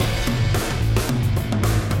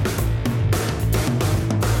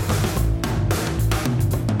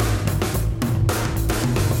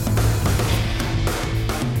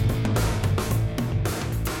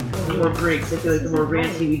breaks. I feel like the more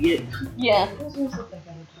ranty we get. Yeah.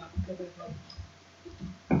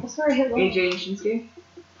 Sorry, AJ and Shinsuke.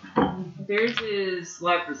 Theirs is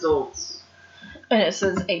live results. And it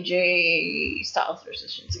says AJ Styles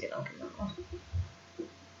versus Shinsuke Nakamura.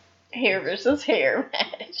 Hair versus hair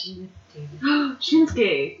match.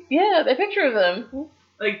 Shinsuke. Yeah, the picture of them.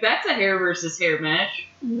 Like, that's a hair versus hair match.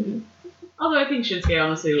 Mm-hmm. Although I think Shinsuke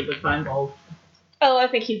honestly would look fine bald. Oh, I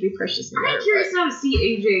think he'd be precious in I'm there. curious now to see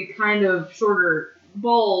AJ kind of shorter,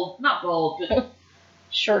 bald, not bald, but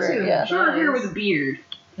Shorter, yeah. shorter hair with a beard.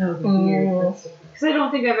 Oh, the beard. Because I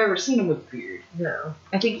don't think I've ever seen him with a beard. No.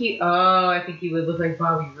 I think he would look like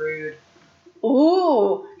Bobby Roode.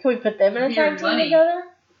 Ooh, can we put them in a Beard tag team money. together?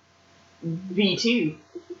 V2.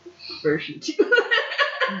 Version 2.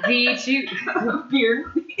 V2. Beard.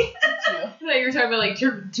 I thought you were talking about like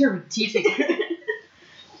Turbo T-Tick.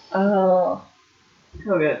 Oh,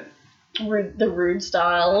 Oh, good. the Rude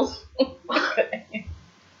Styles.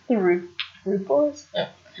 The Rude Boys? Yeah.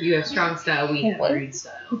 You have strong style, we have What? rude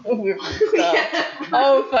style. Weird Styles.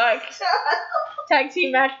 Oh, fuck. Tag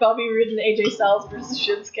team match Bobby Roode and AJ Styles versus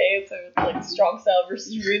Shinsuke. So it's like strong style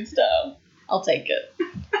versus rude style. I'll take it.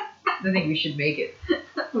 I think we should make it.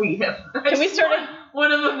 We have. Can we start a...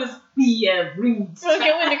 One of them is rude.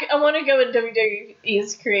 I want to go in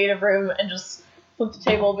WWE's creative room and just flip the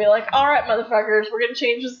table and be like, alright, motherfuckers, we're going to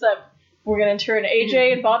change this up. We're going to turn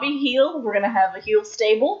AJ and Bobby heel. We're going to have a heel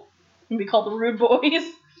stable. It's going to be called the Rude Boys.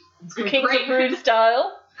 It's gonna be Kings great. of Rude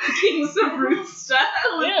style. Kings of Rude style,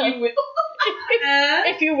 Yeah. if you will.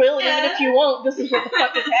 If you will, even if you won't, this is what the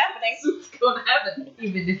fuck is happening. It's gonna happen.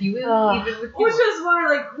 Even if you will, even with Which is why,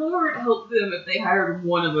 like, what would help them if they hired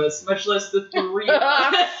one of us, much less the three of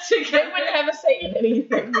us They together? wouldn't have a say in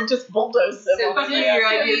anything. We just bulldoze them. So, over fuck the you, ass. your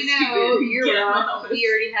idea is stupid. you're Get wrong. out. We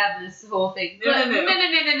already have this whole thing. No, But-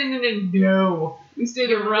 no. No. We stayed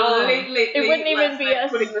You're up wrong. late It wouldn't even last be night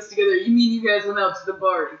us. putting this together. You mean you guys went out to the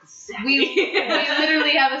bar? Exactly. We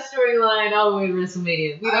literally have a storyline all the way to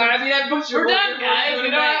WrestleMania. I mean, I booked your We're done, guys.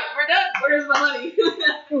 We're done. Where's my money?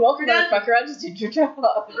 You're welcome, We're done. motherfucker. I just did your job.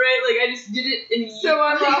 Right, like I just did it in a year. So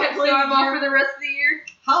I'm off. I So I'm off for the rest of the year.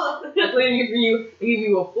 Holla. I plan to give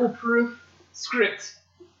you a foolproof script.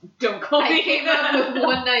 Don't call I me. came out with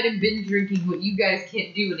one night of binge drinking what you guys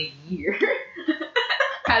can't do in a year.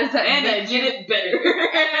 How does that And I make did you? it better.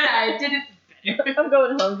 And I did it better. I'm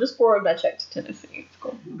going home. Just forward my check to Tennessee. It's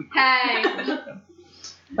cool. Hey.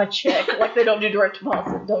 My check, like they don't do direct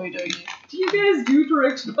deposit in WWE. Do you guys do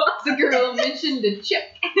direct deposit? The girl mentioned a check.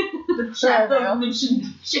 The chat I know. mentioned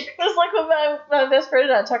check. It was like when my best friend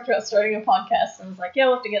and I talked about starting a podcast, and I was like, yeah,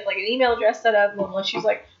 we'll have to get like an email address set up. And she's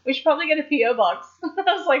like, we should probably get a P.O. box. I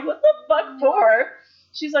was like, what the fuck for?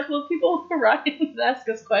 She's like, well, people write and ask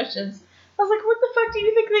us questions. I was like, what the fuck do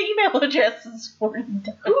you think the email address is for?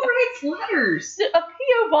 Who writes letters? A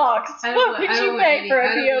P.O. box. What would you pay for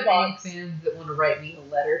a P.O. box? Any fans that want to write me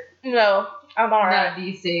a letter. No, I'm alright. Not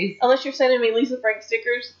these days. Unless you're sending me Lisa Frank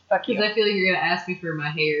stickers, fuck you. Because I feel like you're going to ask me for my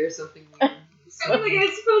hair or something weird. I mean, like, I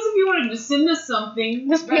suppose if you wanted to send us something,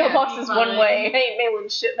 This P.O. that'd box be is fine. one way. I ain't mailing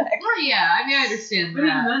shit back. Well, yeah, I mean, I understand But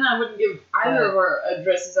even that. then, I wouldn't give either of our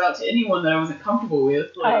addresses out to anyone that I wasn't comfortable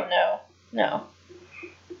with. Like, Oh, no.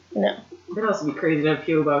 that'd also be crazy to have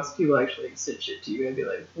P.O. box. People actually send shit to you. I'd be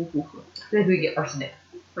like, ooh, ooh, ooh. Maybe we get arsenic.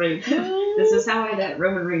 Right. This is how I died.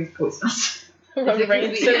 Roman Reigns poisoned us. Roman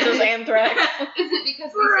Reigns sends us anthrax. Is it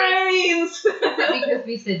because we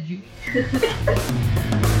Reigns! said Judy?